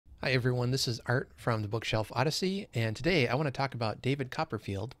Hi everyone, this is Art from the Bookshelf Odyssey, and today I want to talk about David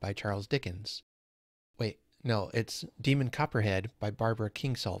Copperfield by Charles Dickens. Wait, no, it's Demon Copperhead by Barbara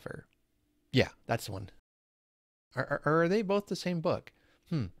Kingsolver. Yeah, that's the one. Are they both the same book?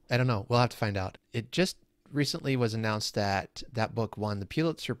 I don't know. We'll have to find out. It just recently was announced that that book won the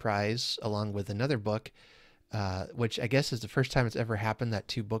Pulitzer Prize along with another book, which I guess is the first time it's ever happened that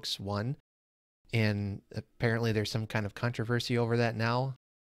two books won. And apparently there's some kind of controversy over that now.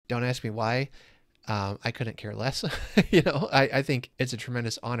 Don't ask me why. I couldn't care less. I think it's a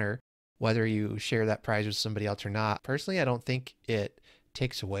tremendous honor whether you share that prize with somebody else or not. Personally, I don't think it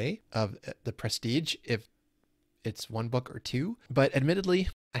takes away of the prestige if it's one book or two, but admittedly,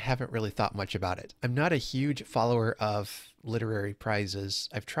 I haven't really thought much about it. I'm not a huge follower of literary prizes.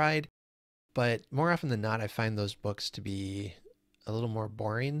 I've tried, but more often than not, I find those books to be a little more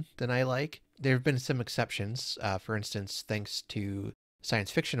boring than I like. There have been some exceptions. For instance, thanks to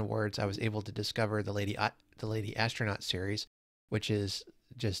Science Fiction Awards, I was able to discover the Lady Astronaut series, which is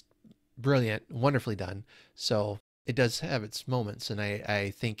just brilliant, wonderfully done. So it does have its moments, and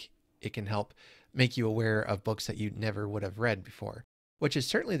I think it can help make you aware of books that you never would have read before, which is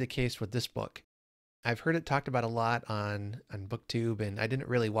certainly the case with this book. I've heard it talked about a lot on booktube, and I didn't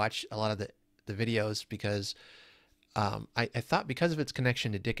really watch a lot of the videos because I thought because of its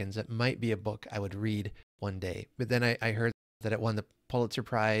connection to Dickens, it might be a book I would read one day. But then I heard that it won the Pulitzer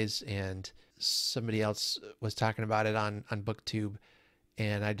Prize, and somebody else was talking about it on booktube,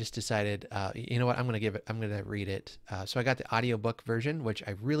 and I just decided, you know what, I'm gonna read it. So I got the audiobook version, which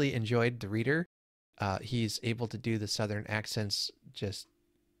I really enjoyed. The reader, he's able to do the Southern accents.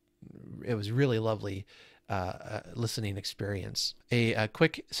 It was really lovely listening experience. A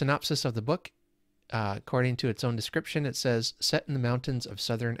quick synopsis of the book. According to its own description, it says, set in the mountains of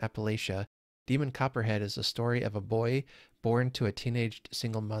southern Appalachia, Demon Copperhead is the story of a boy born to a teenaged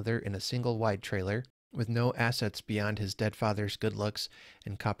single mother in a single wide trailer, with no assets beyond his dead father's good looks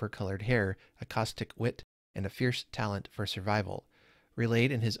and copper-colored hair, a caustic wit, and a fierce talent for survival.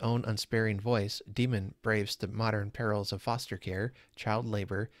 Relayed in his own unsparing voice, Demon braves the modern perils of foster care, child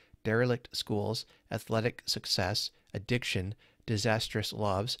labor, derelict schools, athletic success, addiction, disastrous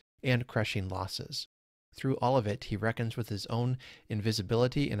loves, and crushing losses. Through all of it, he reckons with his own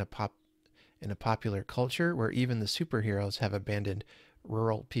invisibility in a popular culture where even the superheroes have abandoned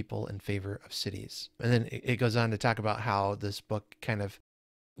rural people in favor of cities. And then it goes on to talk about how this book kind of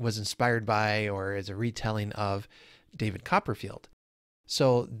was inspired by or is a retelling of David Copperfield.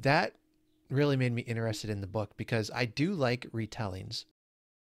 So that really made me interested in the book because I do like retellings,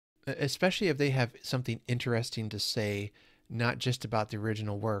 especially if they have something interesting to say, not just about the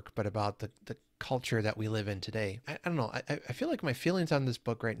original work, but about the culture that we live in today. I don't know. I feel like my feelings on this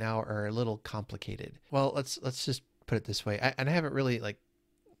book right now are a little complicated. Well, let's just put it this way. I haven't really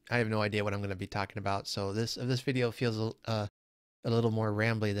I have no idea what I'm going to be talking about. So this video feels a little more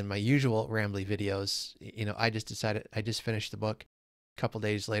rambly than my usual rambly videos. I just finished the book. A couple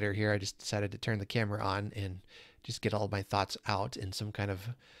days later here, I just decided to turn the camera on and just get all my thoughts out in some kind of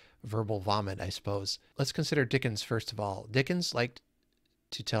verbal vomit, I suppose. Let's consider Dickens first of all. Dickens liked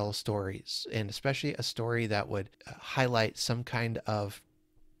to tell stories, and especially a story that would highlight some kind of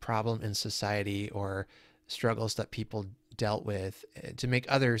problem in society or struggles that people dealt with to make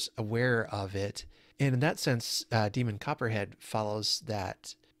others aware of it. And in that sense, Demon Copperhead follows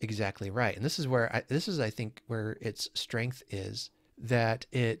that exactly right. And this is I think where its strength is, that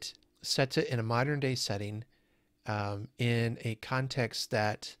it sets it in a modern day setting, in a context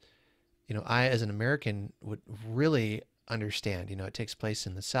that I, as an American, would really understand. It takes place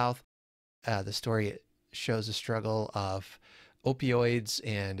in the South. The story shows the struggle of opioids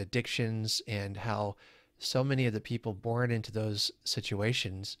and addictions and how so many of the people born into those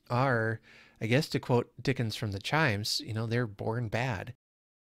situations are, I guess to quote Dickens from the Chimes, they're born bad.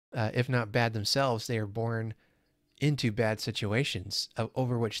 If not bad themselves, they are born into bad situations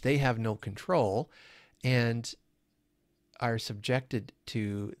over which they have no control and are subjected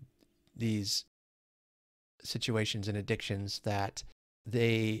to these situations and addictions that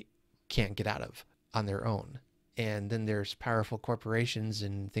they can't get out of on their own. And then there's powerful corporations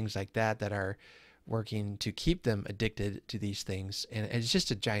and things like that that are working to keep them addicted to these things. And it's just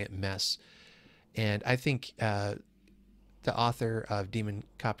a giant mess. And I think the author of Demon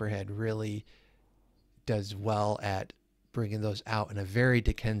Copperhead really does well at bringing those out in a very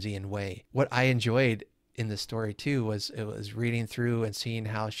Dickensian way. What I enjoyed in the story too was reading through and seeing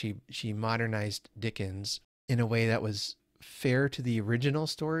how she modernized Dickens in a way that was fair to the original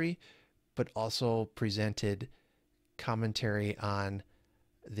story, but also presented commentary on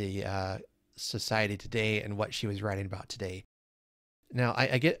the society today and what she was writing about today. Now,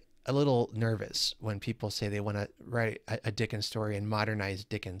 I get a little nervous when people say they want to write a Dickens story and modernize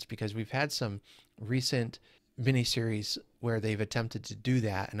Dickens, because we've had some recent miniseries where they've attempted to do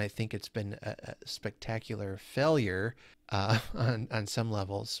that, and I think it's been a spectacular failure on some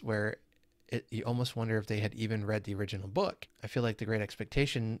levels, where you almost wonder if they had even read the original book. I feel like the Great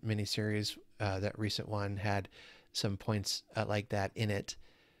Expectation miniseries, that recent one, had some points like that in it,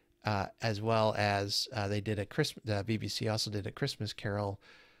 as well as they did the BBC also did a Christmas Carol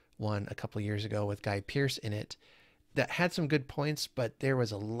one a couple of years ago with Guy Pearce in it that had some good points, but there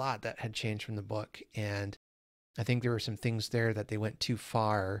was a lot that had changed from the book, and I think there were some things there that they went too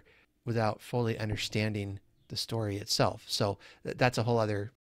far without fully understanding the story itself. So that's a whole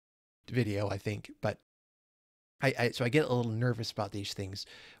other video, I think. But so I get a little nervous about these things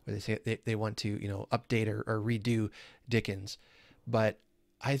where they say they want to, update or redo Dickens. But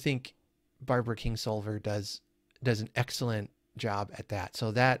I think Barbara Kingsolver does an excellent job at that.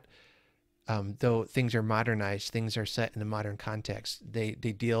 So that, though things are modernized, things are set in a modern context. They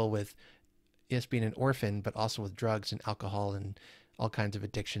deal with, yes, being an orphan, but also with drugs and alcohol and all kinds of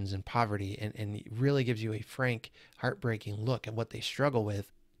addictions and poverty. And it really gives you a frank, heartbreaking look at what they struggle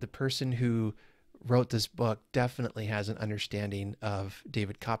with. The person who wrote this book definitely has an understanding of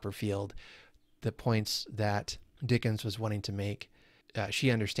David Copperfield, the points that Dickens was wanting to make.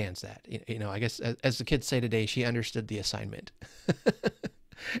 She understands that. I guess as the kids say today, she understood the assignment.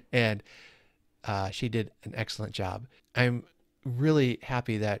 And she did an excellent job. I'm really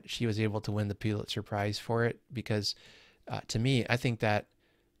happy that she was able to win the Pulitzer Prize for it, because to me, I think that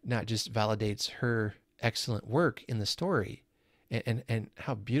not just validates her excellent work in the story and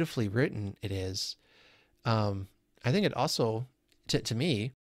how beautifully written it is. I think it also, to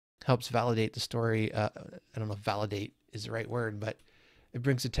me, helps validate the story. I don't know if validate is the right word, but it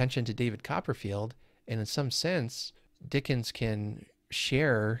brings attention to David Copperfield. And in some sense, Dickens can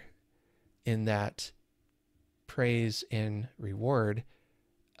share in that praise and reward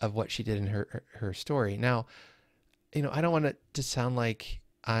of what she did in her story. Now, I don't want it to sound like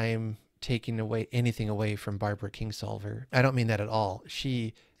I'm taking anything away from Barbara Kingsolver. I don't mean that at all.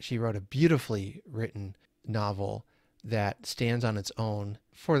 She wrote a beautifully written novel that stands on its own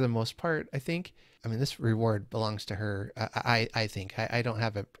for the most part, I think. I mean, this reward belongs to her. I think I don't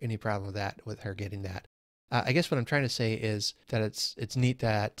have any problem with that, with her getting that. I guess what I'm trying to say is that it's neat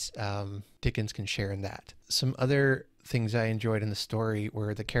that Dickens can share in that. Some other things I enjoyed in the story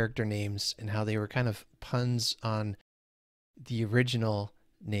were the character names and how they were kind of puns on the original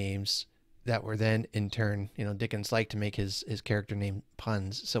names that were then in turn, Dickens liked to make his character name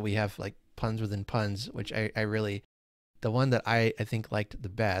puns. So we have like puns within puns, which I really, the one that I think liked the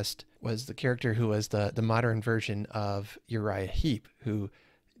best was the character who was the modern version of Uriah Heep, who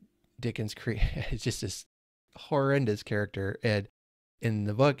Dickens created. It's just this horrendous character. And in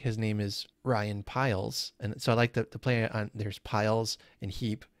the book, his name is Ryan Piles. And so I like the play on, there's Piles and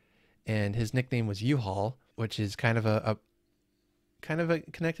Heap, and his nickname was U-Haul, which is kind of a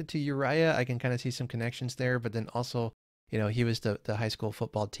connected to Uriah. I can kind of see some connections there, but then also, he was the high school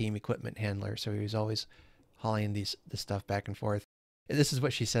football team equipment handler. So he was always hauling the stuff back and forth. And this is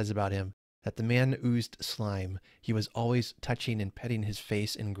what she says about him, that the man oozed slime. He was always touching and petting his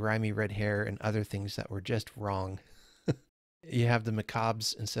face and grimy red hair and other things that were just wrong. You have the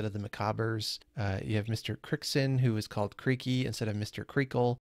Macabres instead of the Macabers. You have Mr. Crickson, who is called Creaky instead of Mr.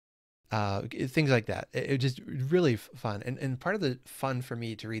 Creakle. Things like that. It just really fun. And part of the fun for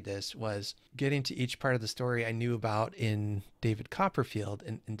me to read this was getting to each part of the story I knew about in David Copperfield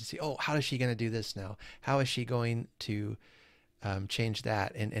and to see, how is she going to do this now? How is she going to change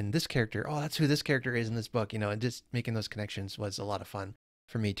that? And this character, that's who this character is in this book, and just making those connections was a lot of fun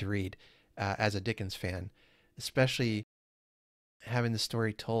for me to read as a Dickens fan, especially having the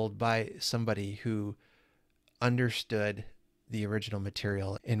story told by somebody who understood the original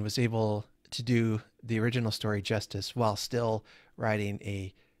material and was able to do the original story justice while still writing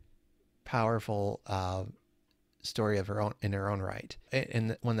a powerful story of her own in her own right,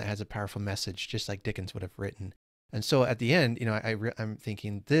 and one that has a powerful message, just like Dickens would have written. And so at the end, I'm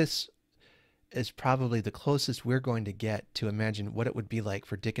thinking this is probably the closest we're going to get to imagine what it would be like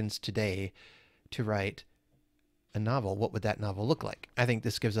for Dickens today to write a novel. What would that novel look like? I think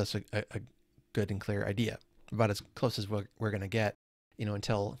this gives us a good and clear idea, about as close as we're going to get,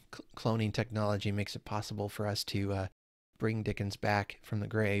 until cloning technology makes it possible for us to bring Dickens back from the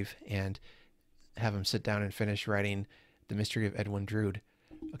grave and have him sit down and finish writing The Mystery of Edwin Drood.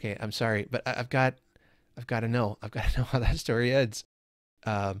 Okay, I'm sorry, but I've got to know how that story ends.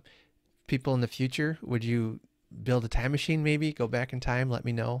 People in the future, would you build a time machine, maybe go back in time? Let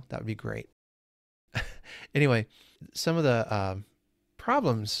me know. That would be great. Anyway, some of the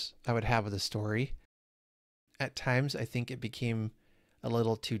problems I would have with the story. At times, I think it became a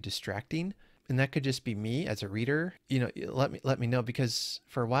little too distracting. And that could just be me as a reader. Let me know, because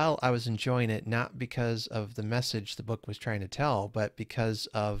for a while I was enjoying it, not because of the message the book was trying to tell, but because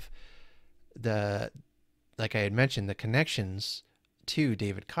of like I had mentioned, the connections to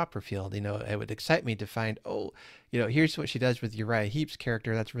David Copperfield. It would excite me to find, here's what she does with Uriah Heep's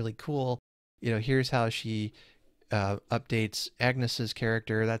character. That's really cool. Here's how she updates Agnes's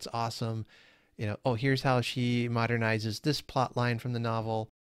character. That's awesome. Here's how she modernizes this plot line from the novel,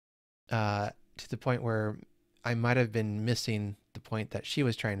 to the point where I might have been missing the point that she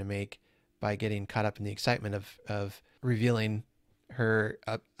was trying to make by getting caught up in the excitement of revealing her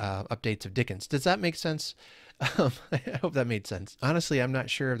updates of Dickens. Does that make sense? I hope that made sense. Honestly, I'm not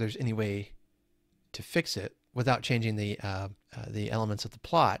sure if there's any way to fix it without changing the elements of the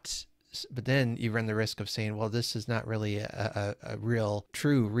plot. But then you run the risk of saying, well, this is not really a real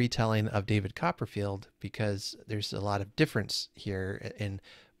true retelling of David Copperfield, because there's a lot of difference here in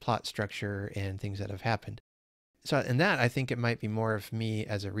plot structure and things that have happened. So in that, I think it might be more of me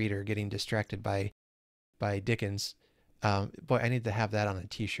as a reader getting distracted by Dickens. Boy, I need to have that on a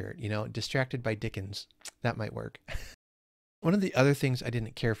t-shirt, distracted by Dickens. That might work. One of the other things I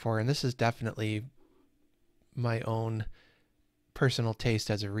didn't care for, and this is definitely my own personal taste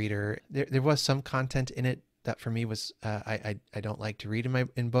as a reader, there was some content in it that for me was I don't like to read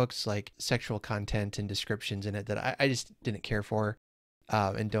in books, like sexual content and descriptions in it that I just didn't care for,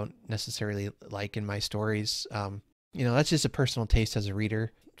 and don't necessarily like in my stories. That's just a personal taste as a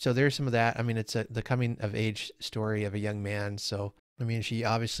reader. So there's some of that. I mean, it's the coming of age story of a young man. So, I mean, she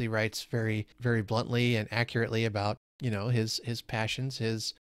obviously writes very, very bluntly and accurately about, his passions,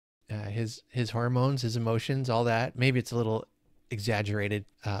 his hormones, his emotions, all that. Maybe it's a little exaggerated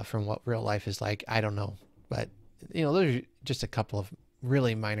from what real life is like. I don't know. But, those are just a couple of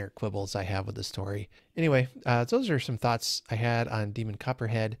really minor quibbles I have with the story. Anyway, those are some thoughts I had on Demon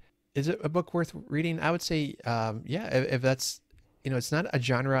Copperhead. Is it a book worth reading? I would say, yeah, if that's, it's not a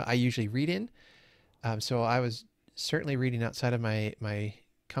genre I usually read in. So I was certainly reading outside of my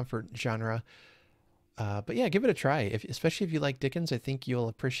comfort genre. But yeah, give it a try. Especially if you like Dickens, I think you'll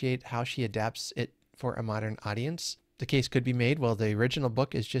appreciate how she adapts it for a modern audience. The case could be made, well, the original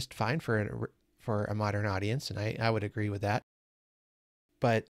book is just fine for a modern audience, and I would agree with that.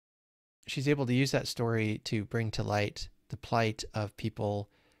 But she's able to use that story to bring to light the plight of people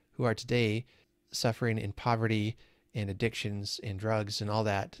who are today suffering in poverty and addictions and drugs and all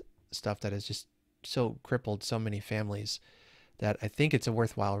that stuff that has just so crippled so many families, that I think it's a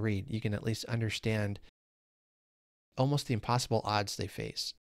worthwhile read. You can at least understand almost the impossible odds they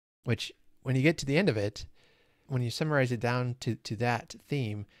face, which when you get to the end of it, when you summarize it down to that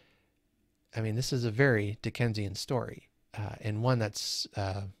theme, I mean, this is a very Dickensian story, and one that's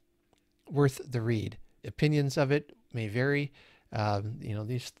worth the read. Opinions of it may vary.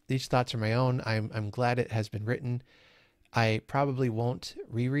 These thoughts are my own. I'm glad it has been written. I probably won't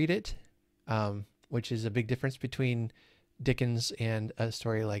reread it, which is a big difference between Dickens and a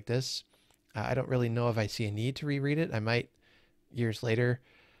story like this. I don't really know if I see a need to reread it. I might years later,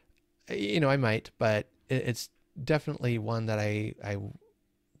 I might, but it's definitely one that I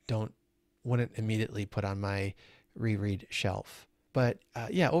wouldn't immediately put on my reread shelf. But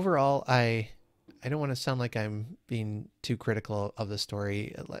yeah, overall, I don't want to sound like I'm being too critical of the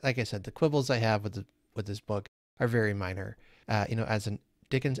story. Like I said, the quibbles I have with this book are very minor. As a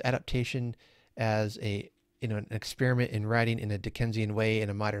Dickens adaptation, as an experiment in writing in a Dickensian way in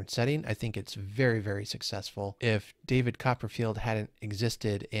a modern setting, I think it's very, very successful. If David Copperfield hadn't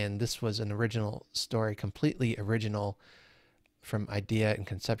existed and this was an original story, completely original from idea and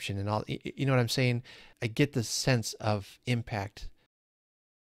conception and all, you know what I'm saying? I get the sense of impact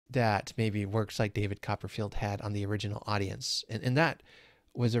that maybe works like David Copperfield had on the original audience. And that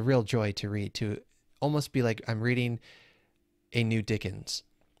was a real joy to read, to almost be like I'm reading a new Dickens.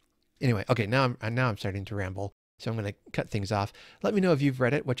 Anyway, okay, now I'm starting to ramble, so I'm going to cut things off. Let me know if you've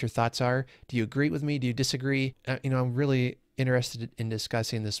read it, what your thoughts are. Do you agree with me? Do you disagree? I'm really interested in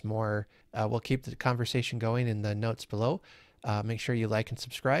discussing this more. We'll keep the conversation going in the notes below. Make sure you like and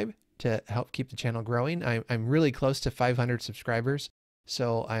subscribe to help keep the channel growing. I'm really close to 500 subscribers,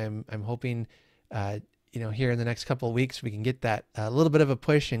 so I'm hoping here in the next couple of weeks we can get that a little bit of a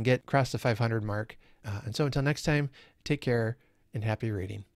push and get across the 500 mark. And so until next time, take care and happy reading.